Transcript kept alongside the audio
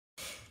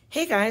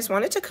Hey guys,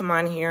 wanted to come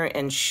on here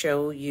and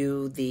show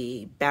you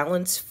the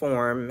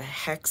BalanceFrom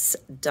Hex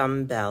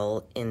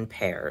Dumbbell in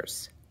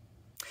pairs.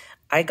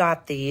 I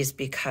got these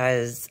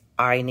because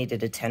I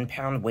needed a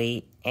 10-pound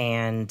weight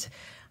and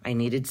I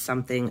needed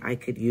something I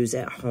could use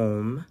at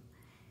home,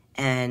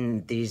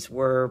 and these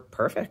were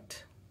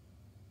perfect.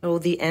 So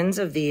the ends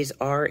of these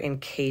are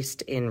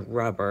encased in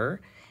rubber,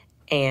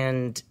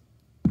 and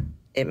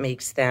it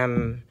makes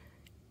them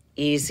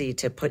easy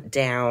to put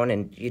down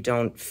and you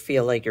don't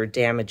feel like you're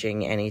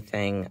damaging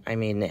anything. I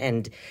mean,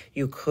 and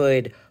you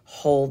could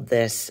hold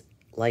this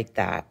like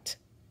that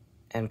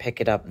and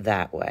pick it up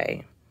that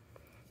way.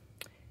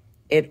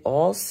 It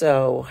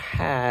also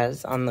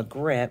has on the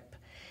grip,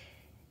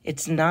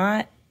 it's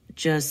not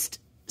just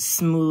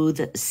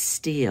smooth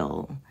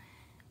steel.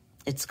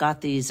 It's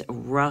got these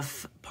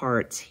rough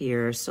parts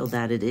here so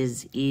that it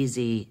is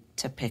easy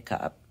to pick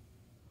up.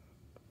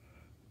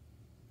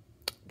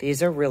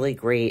 These are really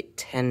great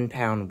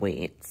 10-pound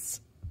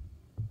weights.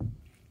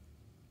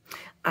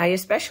 I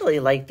especially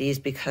like these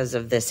because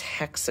of this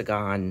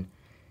hexagon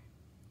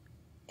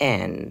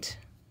end,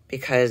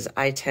 because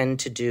I tend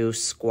to do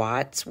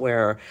squats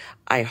where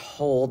I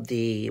hold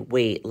the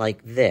weight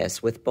like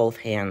this with both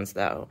hands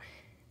though,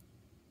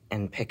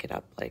 and pick it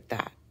up like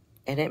that.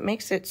 And it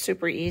makes it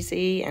super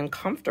easy and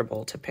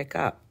comfortable to pick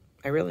up.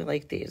 I really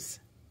like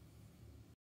these.